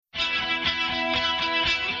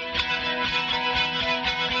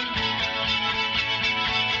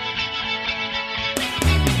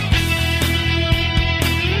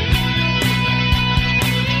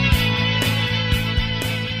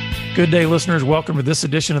Good day, listeners. Welcome to this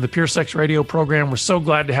edition of the Pure Sex Radio program. We're so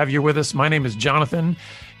glad to have you with us. My name is Jonathan,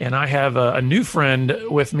 and I have a new friend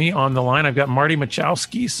with me on the line. I've got Marty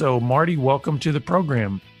Machowski. So, Marty, welcome to the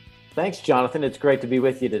program. Thanks, Jonathan. It's great to be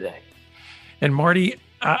with you today. And Marty,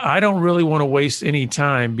 I don't really want to waste any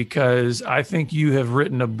time because I think you have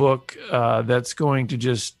written a book that's going to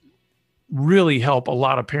just really help a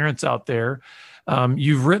lot of parents out there.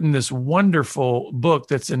 You've written this wonderful book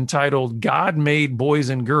that's entitled God Made Boys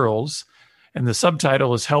and Girls, and the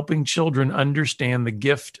subtitle is Helping Children Understand the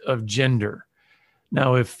Gift of Gender.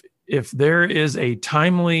 Now, if there is a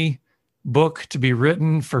timely book to be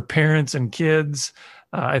written for parents and kids,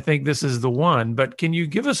 I think this is the one. But can you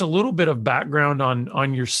give us a little bit of background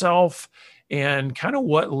on yourself and kind of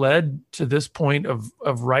what led to this point of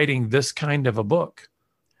writing this kind of a book?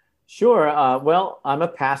 Sure. Well, I'm a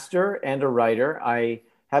pastor and a writer. I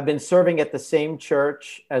have been serving at the same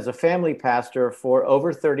church as a family pastor for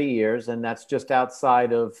over 30 years, and that's just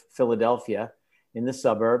outside of Philadelphia in the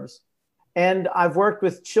suburbs. And I've worked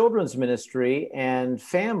with children's ministry and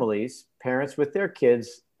families, parents with their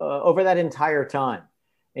kids, over that entire time.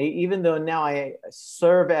 Even though now I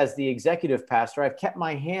serve as the executive pastor, I've kept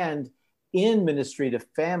my hand in ministry to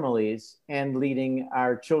families and leading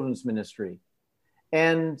our children's ministry.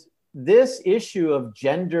 And this issue of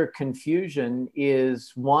gender confusion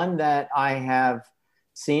is one that I have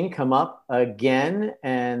seen come up again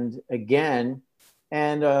and again.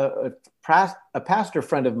 And a pastor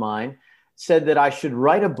friend of mine said that I should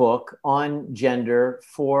write a book on gender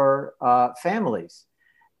for families.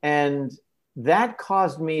 And that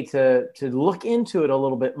caused me to look into it a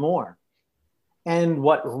little bit more. And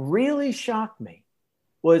what really shocked me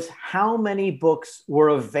was how many books were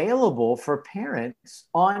available for parents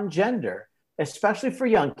on gender, especially for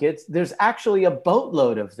young kids. There's actually a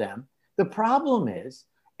boatload of them. The problem is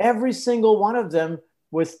every single one of them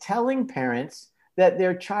was telling parents that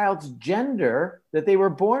their child's gender that they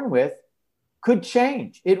were born with could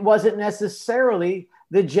change. It wasn't necessarily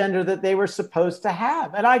the gender that they were supposed to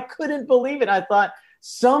have. And I couldn't believe it. I thought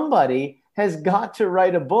somebody has got to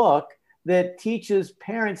write a book that teaches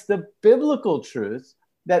parents the biblical truth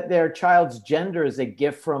that their child's gender is a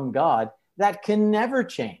gift from God that can never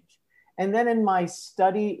change. And then in my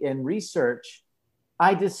study and research,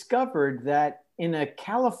 I discovered that in a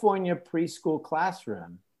California preschool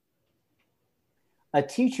classroom, a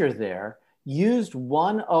teacher there used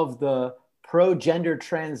one of the pro-gender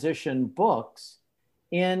transition books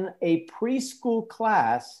in a preschool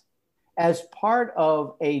class as part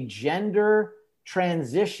of a gender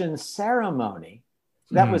transition ceremony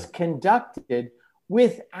that was conducted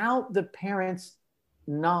without the parents'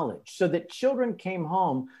 knowledge, so that children came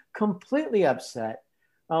home completely upset.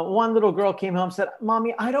 One little girl came home and said,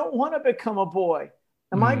 "Mommy, I don't want to become a boy.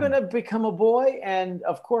 Am I going to become a boy?" And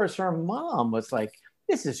of course, her mom was like,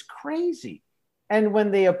 "This is crazy." And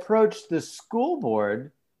when they approached the school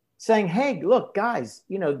board saying, "Hey, look, guys,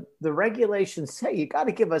 the regulations say you got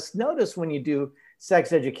to give us notice when you do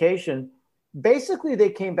sex education," basically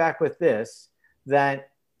they came back with this, that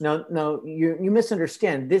No, you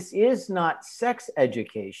misunderstand. This is not sex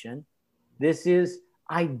education. This is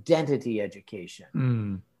identity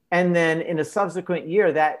education. And then in a subsequent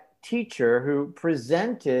year, that teacher who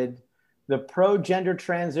presented the pro-gender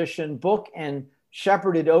transition book and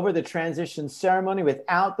shepherded over the transition ceremony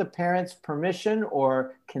without the parents' permission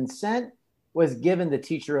or consent was given the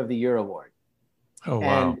Teacher of the Year award. Oh,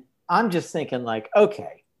 wow. And I'm just thinking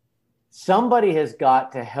okay, somebody has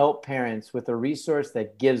got to help parents with a resource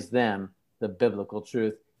that gives them the biblical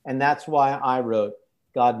truth. And that's why I wrote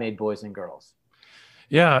God Made Boys and Girls.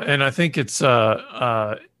 Yeah. And I think it's,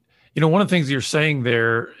 one of the things you're saying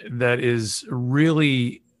there that is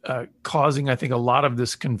really causing, I think, a lot of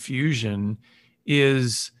this confusion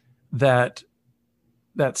is that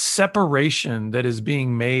separation that is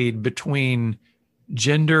being made between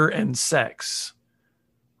gender and sex,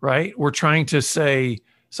 right? We're trying to say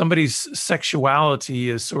somebody's sexuality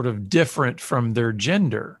is sort of different from their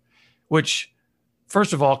gender, which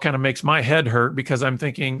first of all kind of makes my head hurt because I'm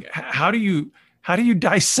thinking, how do you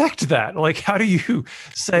dissect that? Like, how do you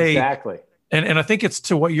say exactly? And I think it's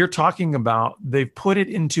to what you're talking about. They've put it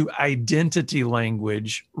into identity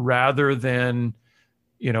language rather than,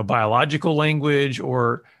 biological language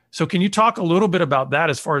so can you talk a little bit about that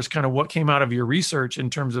as far as kind of what came out of your research in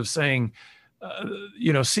terms of saying,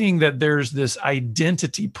 seeing that there's this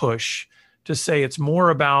identity push to say it's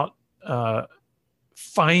more about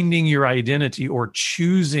finding your identity or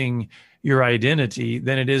choosing your identity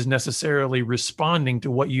than it is necessarily responding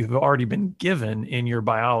to what you've already been given in your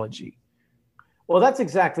biology. Well, that's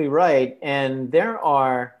exactly right. And there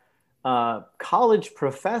are college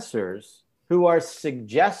professors who are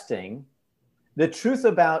suggesting the truth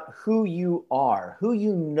about who you are, who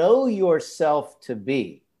you know yourself to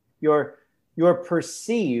be, your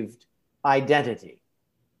perceived identity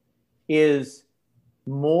is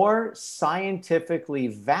more scientifically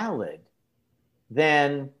valid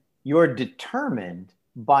than your determined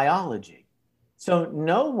biology. So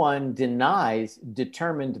no one denies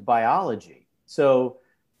determined biology. So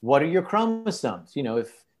what are your chromosomes? You know,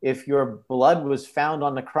 if your blood was found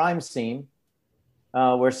on the crime scene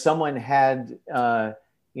where someone had,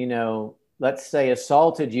 let's say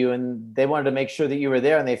assaulted you and they wanted to make sure that you were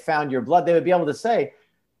there and they found your blood, they would be able to say,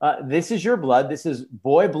 this is your blood, this is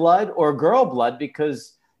boy blood or girl blood,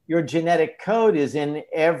 because your genetic code is in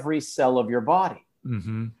every cell of your body.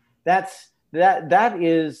 Mm-hmm. That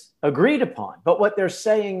is agreed upon. But what they're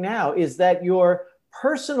saying now is that your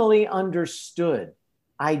personally understood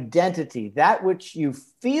identity, that which you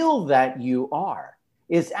feel that you are,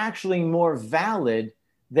 is actually more valid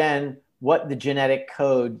than what the genetic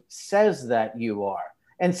code says that you are.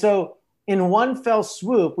 And so in one fell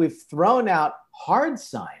swoop, we've thrown out hard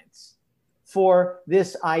science for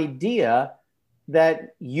this idea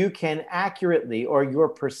that you can accurately, or your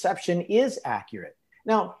perception is accurate.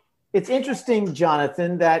 Now, it's interesting,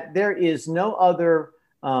 Jonathan, that there is no other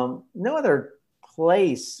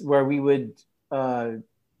place where we would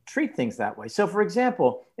treat things that way. So, for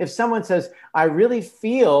example, if someone says, I really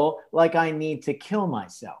feel like I need to kill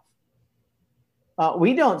myself,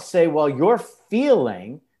 we don't say, well, your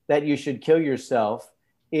feeling that you should kill yourself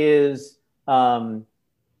is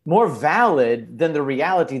more valid than the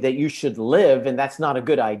reality that you should live, and that's not a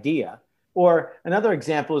good idea. Or another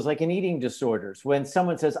example is like in eating disorders, when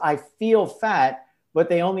someone says, I feel fat, but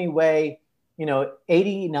they only weigh,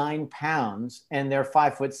 89 pounds and they're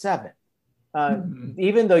 5'7".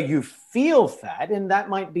 Even though you feel fat, and that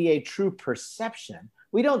might be a true perception,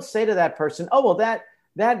 we don't say to that person, oh, well,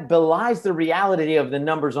 that belies the reality of the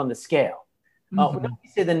numbers on the scale. We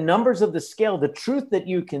say the numbers of the scale, the truth that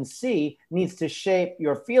you can see needs to shape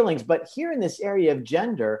your feelings. But here in this area of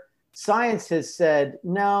gender, science has said,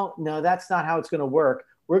 no, that's not how it's going to work.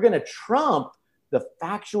 We're going to trump the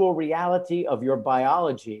factual reality of your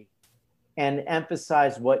biology and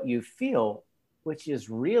emphasize what you feel, which is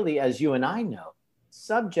really, as you and I know,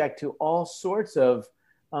 subject to all sorts of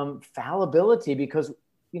fallibility, because,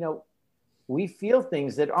 we feel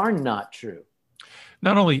things that are not true.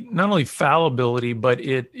 Not only fallibility, but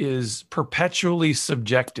it is perpetually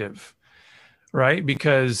subjective, right?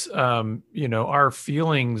 Because, our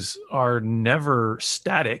feelings are never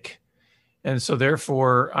static. And so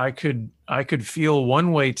therefore I could feel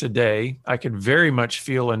one way today. I could very much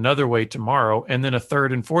feel another way tomorrow, and then a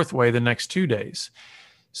third and fourth way the next 2 days.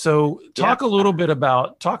 So talk a little bit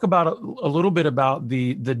about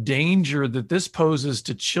the danger that this poses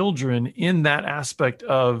to children in that aspect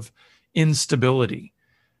of instability,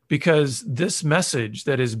 because this message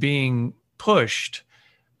that is being pushed,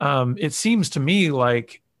 it seems to me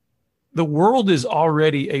like the world is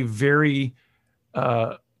already a very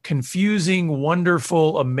confusing,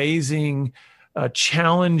 wonderful, amazing,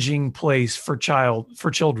 challenging place for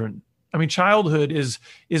children. I mean, childhood is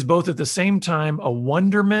both at the same time a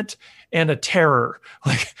wonderment and a terror.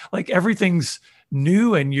 Like everything's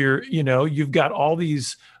new, and you've got all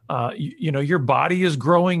these. Your body is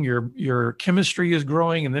growing, your chemistry is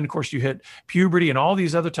growing, and then of course you hit puberty, and all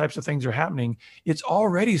these other types of things are happening. It's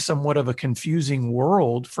already somewhat of a confusing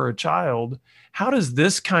world for a child. How does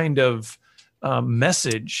this kind of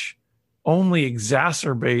message only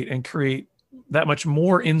exacerbate and create that much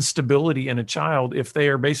more instability in a child if they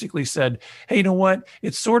are basically said, hey, you know what?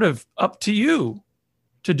 It's sort of up to you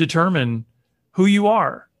to determine who you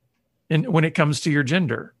are and when it comes to your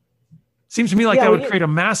gender. Seems to me like that would create a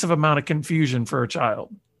massive amount of confusion for a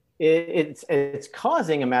child. It's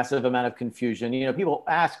causing a massive amount of confusion. People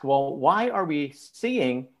ask, well, why are we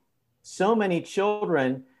seeing so many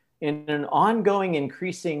children in an ongoing,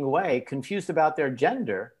 increasing way confused about their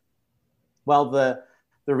gender? Well, the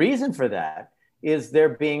reason for that is they're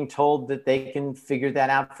being told that they can figure that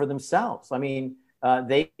out for themselves. I mean,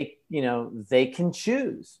 they can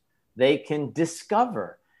choose, they can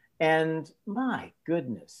discover. And my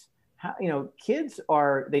goodness, kids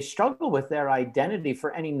they struggle with their identity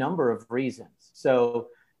for any number of reasons. So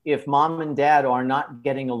if mom and dad are not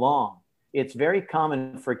getting along, it's very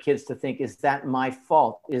common for kids to think, is that my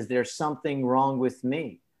fault? Is there something wrong with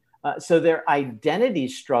me? So their identity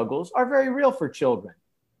struggles are very real for children.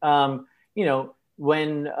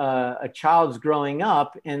 When a child's growing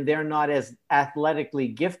up and they're not as athletically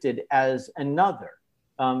gifted as another,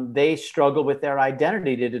 they struggle with their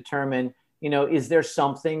identity to determine, Is there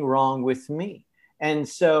something wrong with me? And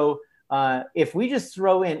so if we just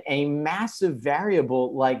throw in a massive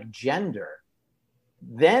variable like gender,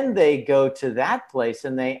 then they go to that place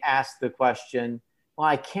and they ask the question, well,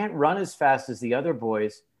 I can't run as fast as the other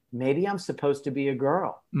boys. Maybe I'm supposed to be a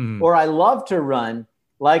girl. Or I love to run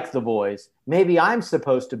like the boys. Maybe I'm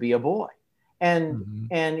supposed to be a boy.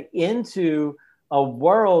 And into a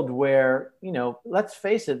world where, let's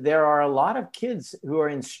face it, there are a lot of kids who are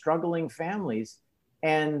in struggling families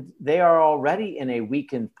and they are already in a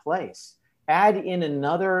weakened place. Add in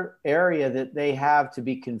another area that they have to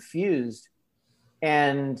be confused,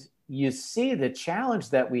 and you see the challenge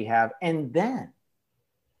that we have. And then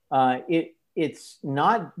it's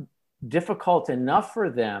not difficult enough for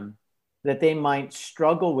them that they might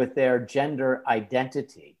struggle with their gender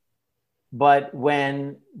identity. But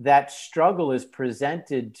when that struggle is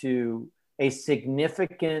presented to a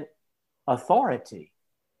significant authority,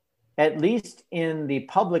 at least in the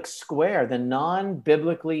public square, the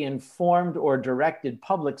non-biblically informed or directed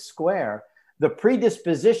public square, the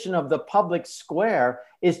predisposition of the public square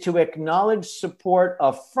is to acknowledge, support,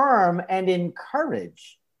 affirm, and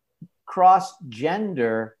encourage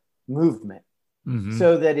cross-gender movement.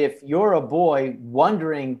 So that if you're a boy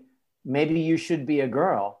wondering, maybe you should be a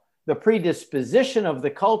girl, the predisposition of the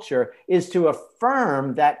culture is to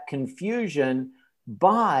affirm that confusion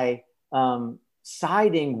by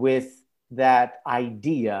siding with that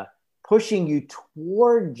idea, pushing you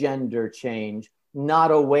toward gender change, not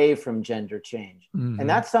away from gender change. And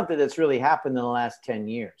that's something that's really happened in the last 10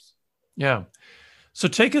 years. Yeah. So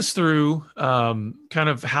take us through kind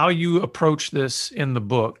of how you approach this in the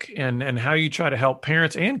book and how you try to help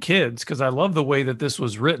parents and kids, because I love the way that this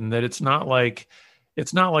was written, that it's not like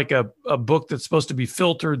a book that's supposed to be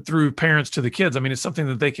filtered through parents to the kids. I mean, it's something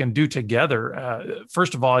that they can do together.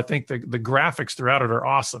 First of all, I think the graphics throughout it are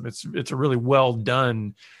awesome. It's a really well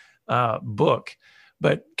done book.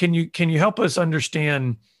 But can you help us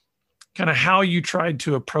understand kind of how you tried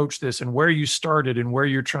to approach this and where you started and where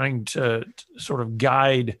you're trying to sort of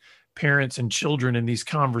guide parents and children in these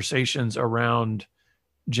conversations around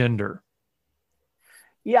gender?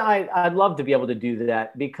 Yeah, I'd love to be able to do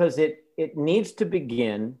that, because it needs to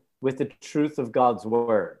begin with the truth of God's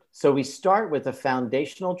word. So we start with a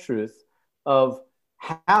foundational truth of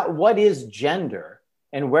what is gender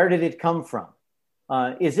and where did it come from?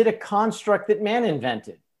 Is it a construct that man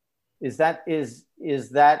invented? Is that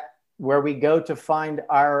where we go to find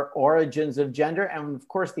our origins of gender? And of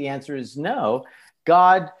course, the answer is no.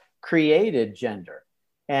 God created gender.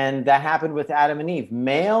 And that happened with Adam and Eve.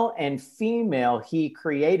 Male and female, he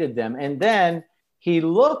created them. And then he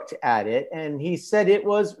looked at it and he said it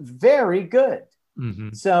was very good.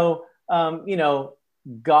 So,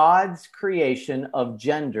 God's creation of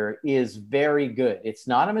gender is very good. It's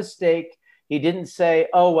not a mistake. He didn't say,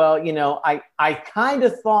 oh, well, I kind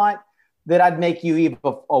of thought that I'd make you Eve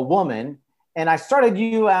a woman, and I started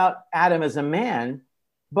you out, Adam, as a man,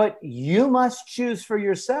 but you must choose for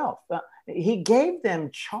yourself. He gave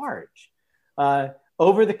them charge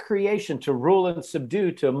over the creation to rule and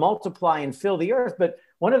subdue, to multiply and fill the earth. But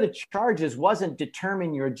one of the charges wasn't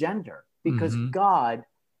determine your gender, because God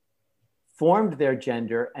formed their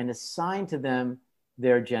gender and assigned to them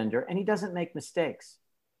their gender, and he doesn't make mistakes.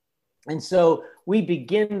 And so we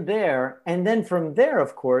begin there. And then from there,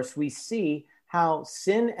 of course, we see how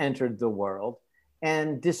sin entered the world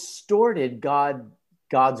and distorted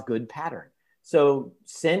God's good pattern. So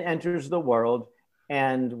sin enters the world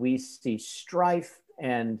and we see strife,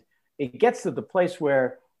 and it gets to the place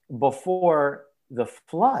where before the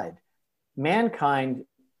flood, mankind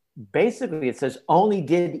basically, it says, only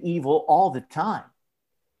did evil all the time.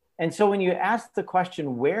 And so when you ask the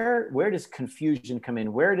question, where does confusion come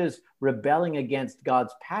in? Where does rebelling against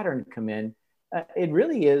God's pattern come in? It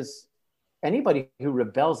really is anybody who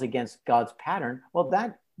rebels against God's pattern. Well,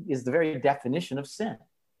 that is the very definition of sin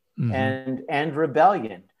and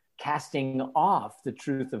rebellion, casting off the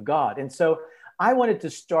truth of God. And so I wanted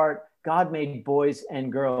to start, God made boys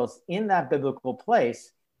and girls in that biblical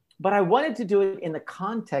place, but I wanted to do it in the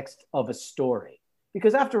context of a story.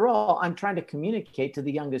 Because after all, I'm trying to communicate to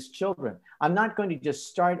the youngest children. I'm not going to just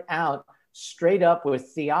start out straight up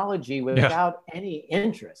with theology without any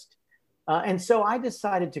interest. And so I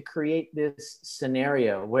decided to create this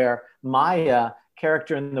scenario where Maya,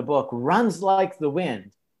 character in the book, runs like the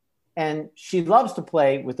wind. And she loves to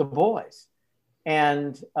play with the boys.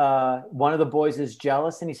 And one of the boys is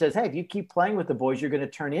jealous. And he says, hey, if you keep playing with the boys, you're going to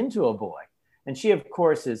turn into a boy. And she, of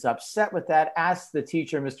course, is upset with that, asks the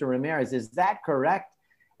teacher, Mr. Ramirez, is that correct?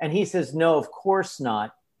 And he says, no, of course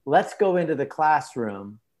not. Let's go into the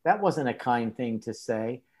classroom. That wasn't a kind thing to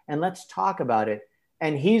say. and let's talk about it.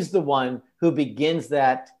 And he's the one who begins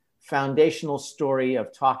that foundational story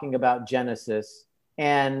of talking about Genesis,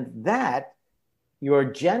 and that your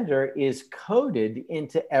gender is coded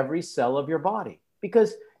into every cell of your body.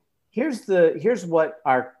 Because here's what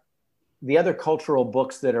the other cultural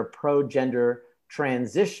books that are pro-gender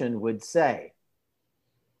transition would say.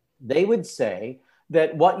 They would say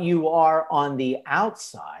that what you are on the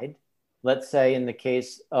outside, let's say in the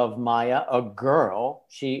case of Maya, a girl,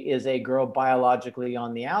 she is a girl biologically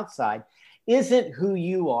on the outside, isn't who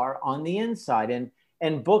you are on the inside.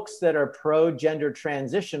 And books that are pro-gender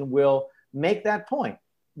transition will make that point,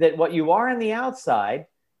 that what you are on the outside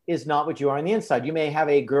is not what you are on the inside. You may have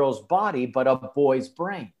a girl's body, but a boy's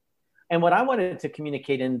brain. And what I wanted to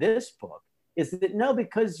communicate in this book is that no,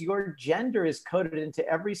 because your gender is coded into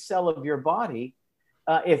every cell of your body.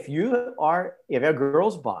 If you have a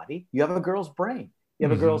girl's body, you have a girl's brain. You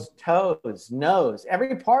have a girl's toes, nose,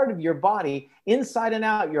 every part of your body, inside and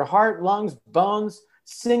out, your heart, lungs, bones,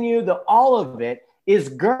 sinew, all of it is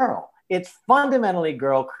girl. It's fundamentally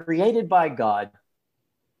girl, created by God,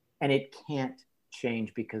 and it can't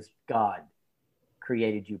change because God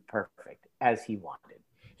created you perfect as he wanted.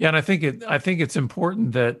 Yeah, and I think it's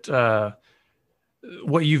important that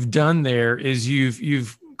what you've done there is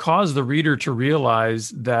you've caused the reader to realize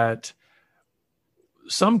that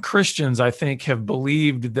some Christians, I think, have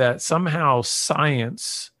believed that somehow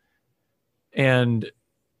science and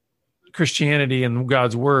Christianity and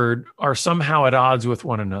God's word are somehow at odds with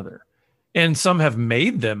one another. And some have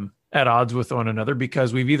made them at odds with one another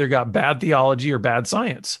because we've either got bad theology or bad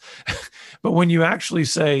science. But when you actually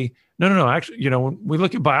say, no, actually, when we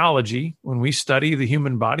look at biology, when we study the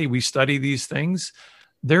human body, we study these things,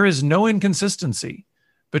 there is no inconsistency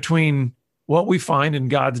between what we find in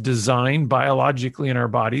God's design biologically in our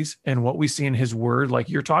bodies and what we see in his word, like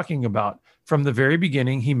you're talking about. From the very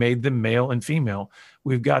beginning, he made them male and female.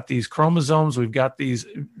 We've got these chromosomes, we've got these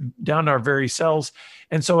down to our very cells.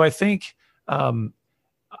 And so I think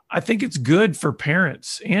it's good for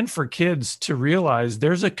parents and for kids to realize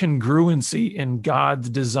there's a congruency in God's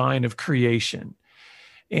design of creation.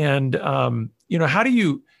 And, how do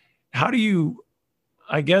you,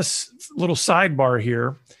 I guess, little sidebar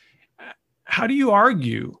here, how do you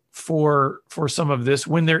argue for some of this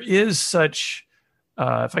when there is such,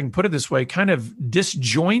 if I can put it this way, kind of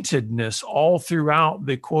disjointedness all throughout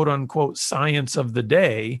the quote unquote science of the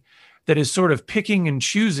day that is sort of picking and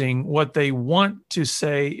choosing what they want to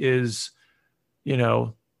say is,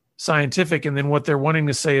 scientific. And then what they're wanting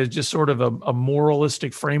to say is just sort of a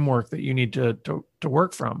moralistic framework that you need to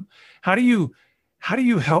work from. How do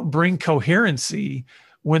you help bring coherency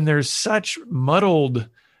when there's such muddled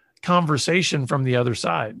conversation from the other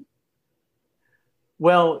side?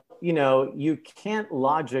 Well, you can't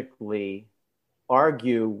logically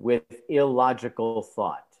argue with illogical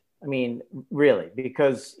thought. I mean, really,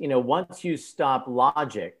 because, once you stop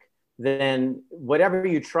logic, then whatever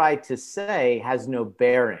you try to say has no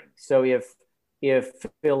bearing. So if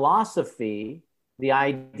philosophy, the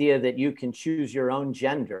idea that you can choose your own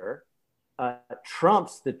gender,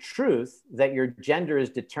 trumps the truth that your gender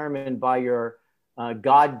is determined by your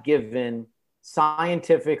God-given,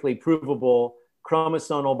 scientifically provable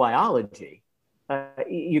chromosomal biology,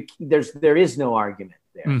 there is no argument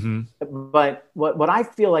there. Mm-hmm. But what I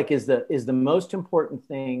feel like is the most important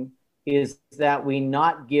thing is that we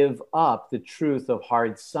not give up the truth of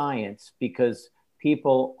hard science, because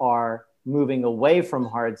people are moving away from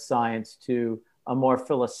hard science to a more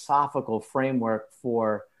philosophical framework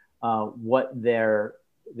for what they're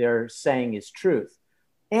saying is truth.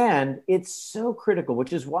 And it's so critical,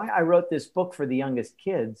 which is why I wrote this book for the youngest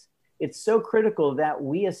kids. It's so critical that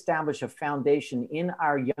we establish a foundation in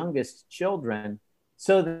our youngest children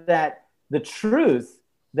so that the truth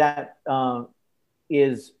that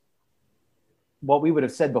is what we would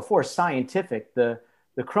have said before, scientific, the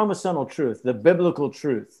chromosomal truth, the biblical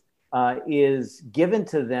truth, is given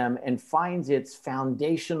to them and finds its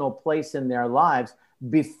foundational place in their lives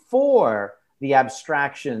before the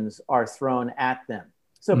abstractions are thrown at them.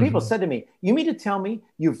 So people said to me, you mean to tell me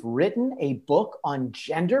you've written a book on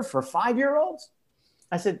gender for 5-year-olds?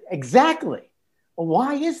 I said, exactly. Well,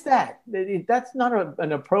 why is that? That's not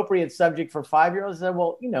an appropriate subject for 5-year-olds. I said,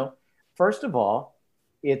 well, first of all,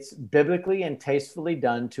 it's biblically and tastefully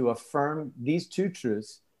done to affirm these two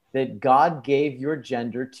truths, that God gave your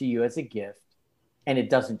gender to you as a gift and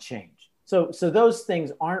it doesn't change. So those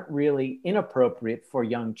things aren't really inappropriate for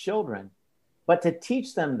young children. But to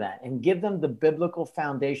teach them that and give them the biblical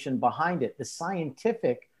foundation behind it, the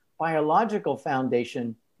scientific, biological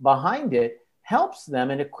foundation behind it, helps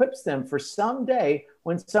them and equips them for someday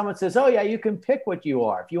when someone says, oh yeah, you can pick what you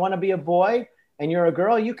are. If you want to be a boy and you're a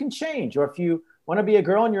girl, you can change. Or if you want to be a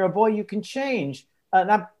girl and you're a boy, you can change.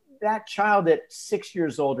 That child at 6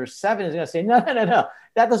 years old or 7 is going to say, no.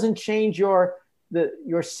 That doesn't change your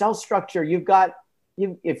cell structure.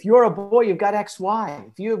 If you're a boy, you've got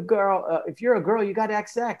XY. If you're a girl, you got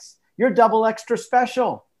XX. You're double extra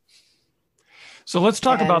special. So let's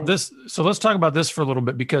talk about this. So let's talk about this for a little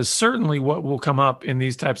bit, because certainly what will come up in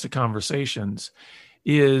these types of conversations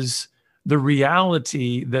is the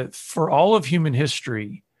reality that for all of human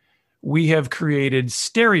history, we have created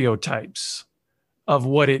stereotypes of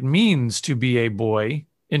what it means to be a boy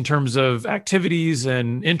in terms of activities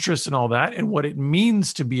and interests and all that, and what it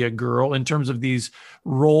means to be a girl in terms of these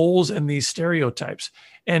roles and these stereotypes.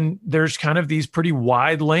 And there's kind of these pretty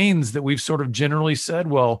wide lanes that we've sort of generally said,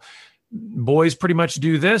 well, boys pretty much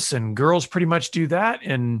do this and girls pretty much do that.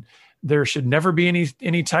 And there should never be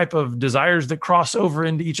any type of desires that cross over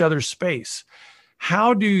into each other's space.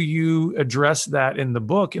 How do you address that in the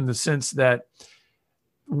book, in the sense that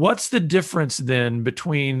what's the difference then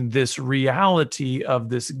between this reality of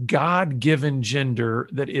this God-given gender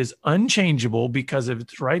that is unchangeable because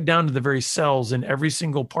it's right down to the very cells in every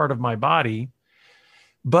single part of my body,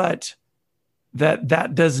 but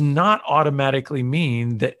that does not automatically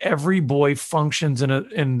mean that every boy functions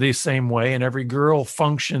in the same way and every girl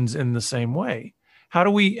functions in the same way? How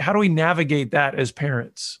do we navigate that as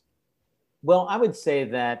parents? Well, I would say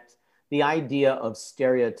that the idea of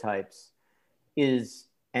stereotypes is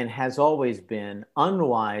and has always been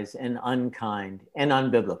unwise and unkind and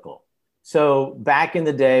unbiblical. So back in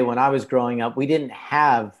the day when I was growing up, we didn't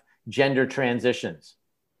have gender transitions,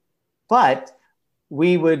 but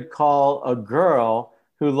we would call a girl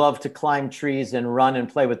who loved to climb trees and run and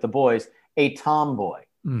play with the boys a tomboy.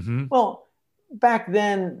 Mm-hmm. Well, back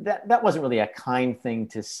then, that wasn't really a kind thing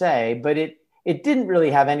to say, but it didn't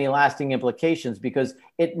really have any lasting implications, because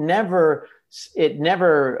it never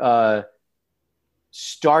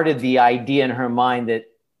started the idea in her mind that,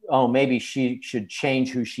 oh, maybe she should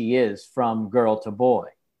change who she is from girl to boy.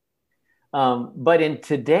 But in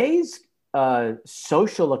today's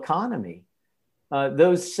social economy,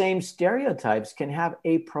 those same stereotypes can have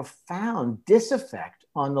a profound diseffect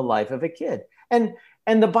on the life of a kid. And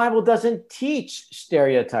the Bible doesn't teach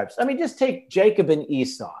stereotypes. I mean, just take Jacob and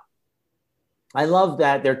Esau. I love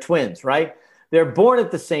that they're twins, right? They're born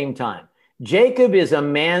at the same time. Jacob is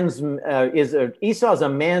Esau's a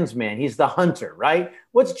man's man. He's the hunter, right?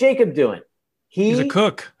 What's Jacob doing? He's a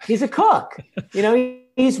cook. He's a cook.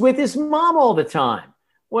 He's with his mom all the time.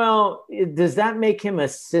 Well, does that make him a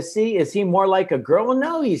sissy? Is he more like a girl? Well,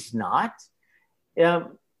 no, he's not.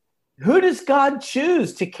 Who does God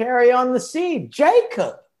choose to carry on the seed?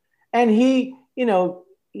 Jacob. And he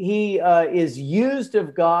is used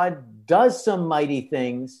of God, does some mighty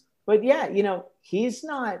things, but he's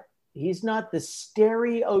not the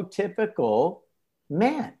stereotypical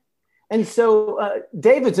man. And so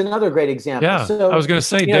David's another great example. Yeah, so, I was going to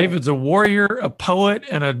say, David's a warrior, a poet,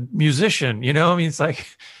 and a musician. I mean, it's like...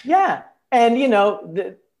 Yeah, and,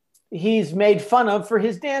 he's made fun of for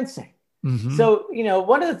his dancing. Mm-hmm. So,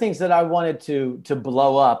 one of the things that I wanted to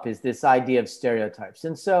blow up is this idea of stereotypes.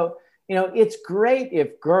 And so, it's great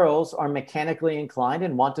if girls are mechanically inclined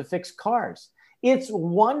and want to fix cars. It's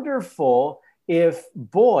wonderful if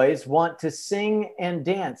boys want to sing and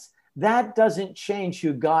dance. That doesn't change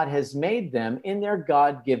who God has made them in their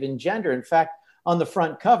God-given gender. In fact, on the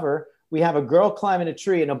front cover, we have a girl climbing a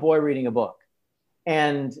tree and a boy reading a book.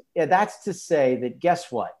 And that's to say that, guess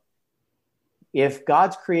what? If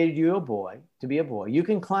God's created you to be a boy, you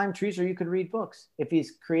can climb trees or you can read books. If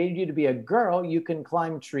he's created you to be a girl, you can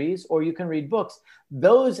climb trees or you can read books.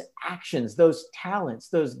 Those actions, those talents,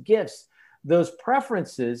 those gifts, those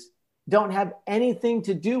preferences don't have anything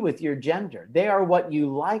to do with your gender. They are what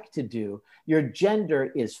you like to do. Your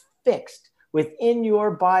gender is fixed within your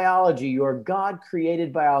biology, your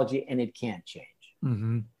God-created biology, and it can't change.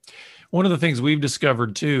 Mm-hmm. One of the things we've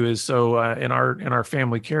discovered too is in our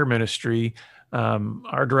family care ministry,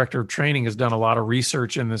 our director of training has done a lot of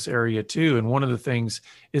research in this area too. And one of the things,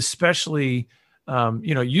 especially,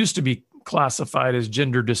 used to be classified as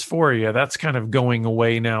gender dysphoria. That's kind of going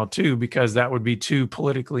away now too, because that would be too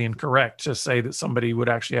politically incorrect to say that somebody would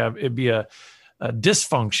actually it'd be a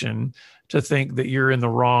dysfunction to think that you're in the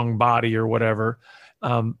wrong body or whatever.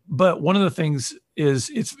 But one of the things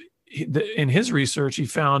is in his research, he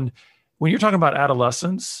found when you're talking about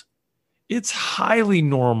adolescence, it's highly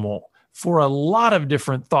normal for a lot of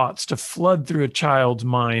different thoughts to flood through a child's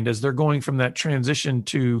mind as they're going from that transition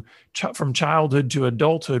from childhood to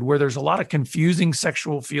adulthood, where there's a lot of confusing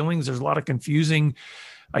sexual feelings. There's a lot of confusing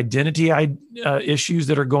identity issues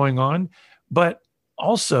that are going on. But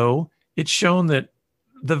also, it's shown that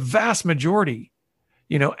the vast majority,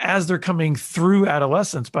 as they're coming through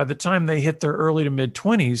adolescence, by the time they hit their early to mid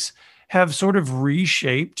 20s, have sort of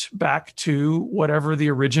reshaped back to whatever the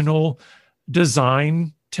original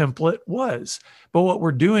design template was. But what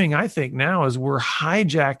we're doing, I think, now is we're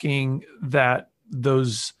hijacking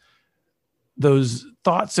those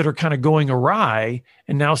thoughts that are kind of going awry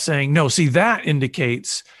and now saying, no, see, that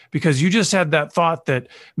indicates, because you just had that thought that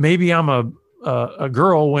maybe I'm a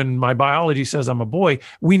girl when my biology says I'm a boy,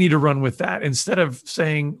 we need to run with that, instead of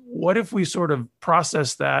saying, what if we sort of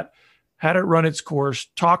process that, had it run its course,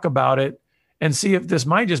 talk about it, and see if this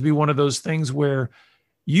might just be one of those things where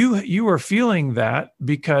you are feeling that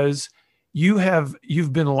because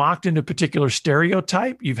you've been locked into a particular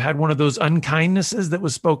stereotype. You've had one of those unkindnesses that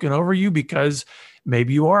was spoken over you because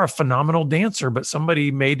maybe you are a phenomenal dancer, but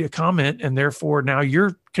somebody made a comment and therefore now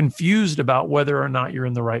you're confused about whether or not you're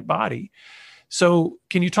in the right body. So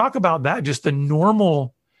can you talk about that, just the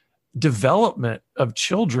normal development of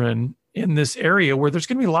children in this area where there's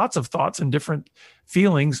going to be lots of thoughts and different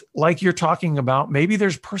feelings, like you're talking about? Maybe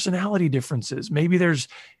there's personality differences. Maybe there's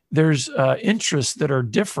interests that are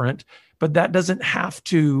different, but that doesn't have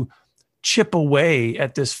to chip away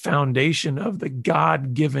at this foundation of the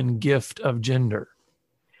God-given gift of gender.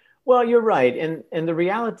 Well, you're right. And the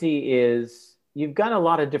reality is you've got a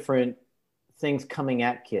lot of different things coming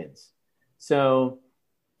at kids. So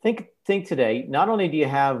think today, not only do you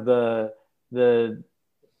have the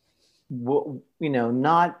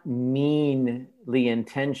not meanly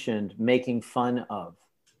intentioned making fun of.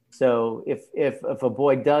 So if a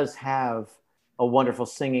boy does have a wonderful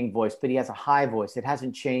singing voice, but he has a high voice, it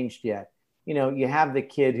hasn't changed yet. You have the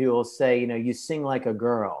kid who will say, you sing like a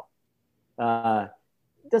girl.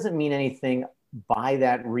 Doesn't mean anything by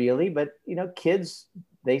that really, but kids,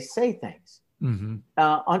 they say things. Mm-hmm.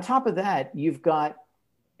 On top of that, you've got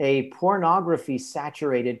a pornography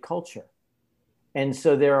saturated culture. And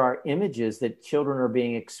so there are images that children are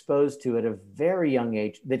being exposed to at a very young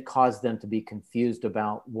age that cause them to be confused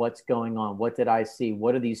about what's going on. What did I see?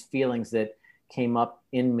 What are these feelings that came up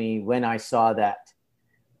in me when I saw that?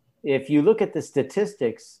 If you look at the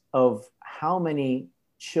statistics of how many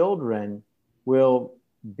children will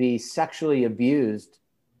be sexually abused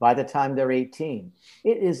by the time they're 18,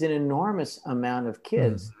 it is an enormous amount of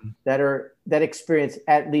kids that experience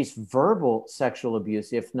at least verbal sexual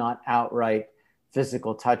abuse, if not outright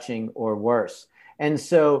physical touching or worse. And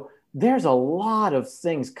so there's a lot of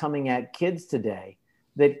things coming at kids today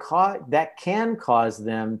that can cause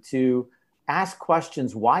them to ask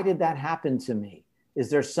questions. Why did that happen to me? Is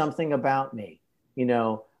there something about me?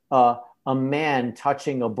 A man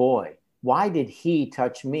touching a boy. Why did he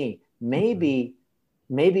touch me? Maybe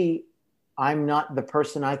I'm not the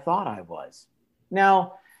person I thought I was.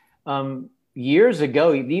 Now, years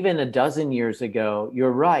ago, even a dozen years ago,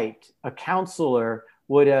 you're right, a counselor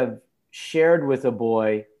would have shared with a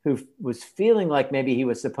boy who was feeling like maybe he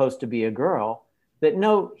was supposed to be a girl, that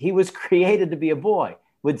no, he was created to be a boy,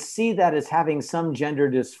 would see that as having some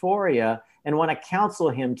gender dysphoria and want to counsel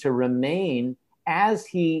him to remain as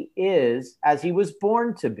he is, as he was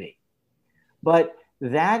born to be. But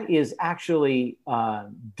that is actually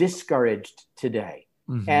discouraged today.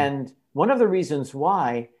 Mm-hmm. And one of the reasons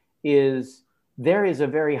why is there is a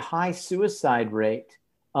very high suicide rate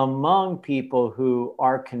among people who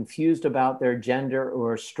are confused about their gender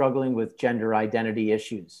or struggling with gender identity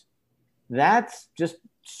issues. That's just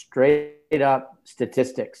straight up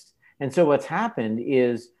statistics. And so what's happened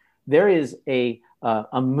is there is a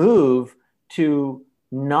move to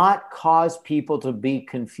not cause people to be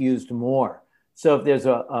confused more. So if there's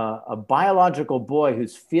a biological boy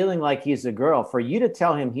who's feeling like he's a girl, for you to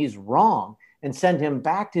tell him he's wrong and send him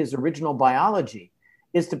back to his original biology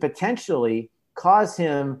is to potentially cause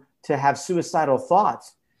him to have suicidal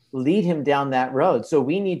thoughts, lead him down that road. So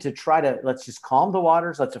we need to let's just calm the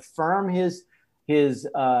waters. Let's affirm his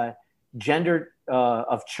gender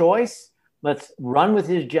of choice. Let's run with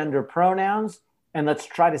his gender pronouns, and let's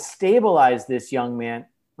try to stabilize this young man.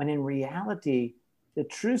 When in reality, the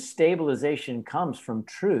true stabilization comes from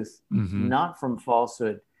truth, not from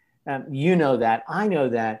falsehood. You know that, I know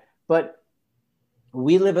that, but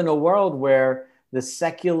we live in a world where the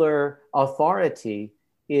secular authority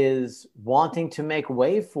is wanting to make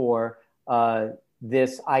way for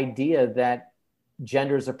this idea that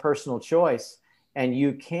gender is a personal choice, and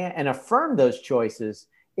you can't and affirm those choices.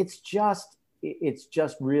 It's just it's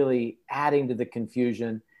just really adding to the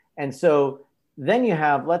confusion. And so then you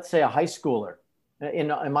have, let's say, a high schooler. In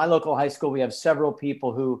my local high school, we have several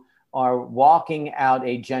people who are walking out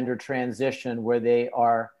a gender transition where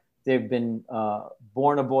they've been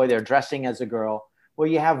born a boy, they're dressing as a girl. Well,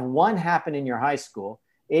 you have one happen in your high school.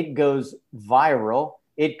 It goes viral.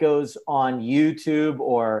 It goes on YouTube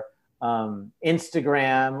or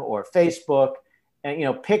Instagram or Facebook,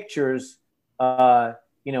 and pictures.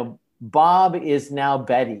 Bob is now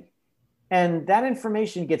Betty, and that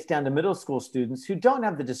information gets down to middle school students who don't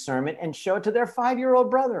have the discernment and show it to their 5-year-old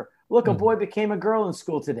brother. Look, a boy became a girl in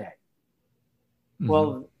school today.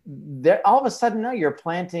 Well, all of a sudden now you're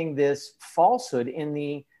planting this falsehood in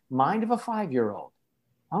the mind of a 5-year-old.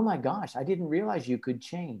 Oh my gosh, I didn't realize you could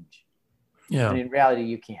change. Yeah. And in reality,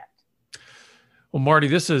 you can't. Well, Marty,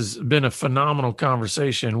 this has been a phenomenal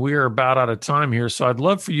conversation. We are about out of time here, so I'd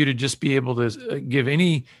love for you to just be able to give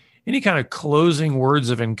any kind of closing words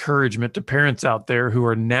of encouragement to parents out there who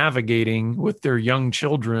are navigating with their young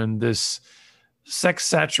children this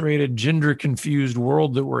sex-saturated, gender-confused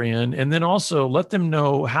world that we're in, and then also let them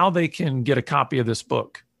know how they can get a copy of this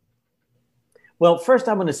book. Well, first,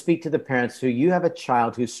 I'm going to speak to the parents who you have a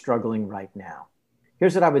child who's struggling right now.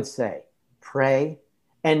 Here's what I would say. Pray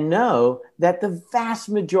and know that the vast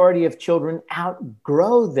majority of children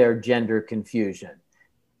outgrow their gender confusion.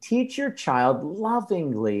 Teach your child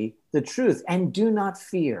lovingly the truth and do not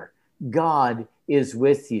fear. God is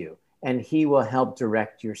with you and he will help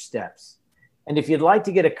direct your steps. And if you'd like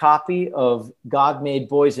to get a copy of God Made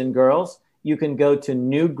Boys and Girls, you can go to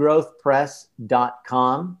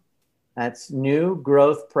newgrowthpress.com. That's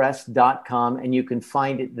newgrowthpress.com, and you can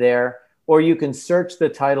find it there. Or you can search the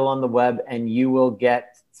title on the web, and you will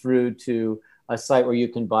get through to a site where you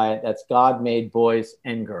can buy it. That's God Made Boys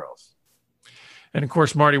and Girls. And of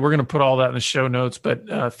course, Marty, we're going to put all that in the show notes,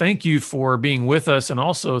 but thank you for being with us. And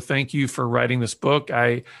also thank you for writing this book.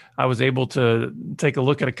 I was able to take a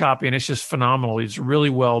look at a copy and it's just phenomenal. It's really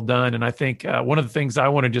well done. And I think one of the things I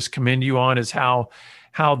want to just commend you on is how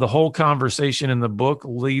the whole conversation in the book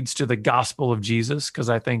leads to the gospel of Jesus, because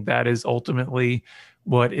I think that is ultimately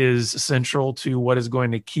what is central to what is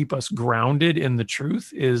going to keep us grounded in the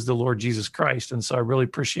truth is the Lord Jesus Christ. And so I really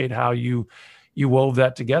appreciate how you wove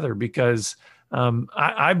that together, because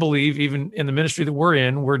I believe even in the ministry that we're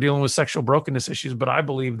in, we're dealing with sexual brokenness issues, but I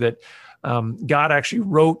believe that God actually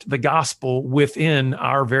wrote the gospel within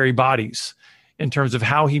our very bodies in terms of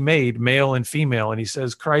how he made male and female. And he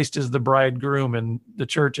says Christ is the bridegroom and the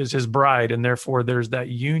church is his bride. And therefore there's that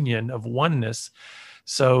union of oneness.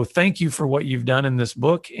 So thank you for what you've done in this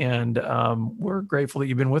book. And we're grateful that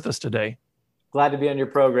you've been with us today. Glad to be on your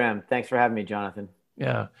program. Thanks for having me, Jonathan.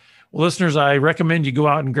 Yeah. Well, listeners, I recommend you go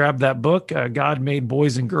out and grab that book, God Made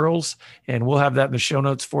Boys and Girls, and we'll have that in the show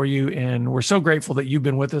notes for you. And we're so grateful that you've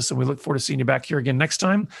been with us, and we look forward to seeing you back here again next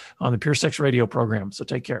time on the Pure Sex Radio program. So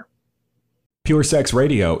take care. Pure Sex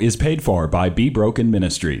Radio is paid for by Be Broken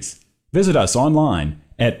Ministries. Visit us online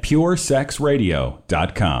at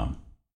puresexradio.com.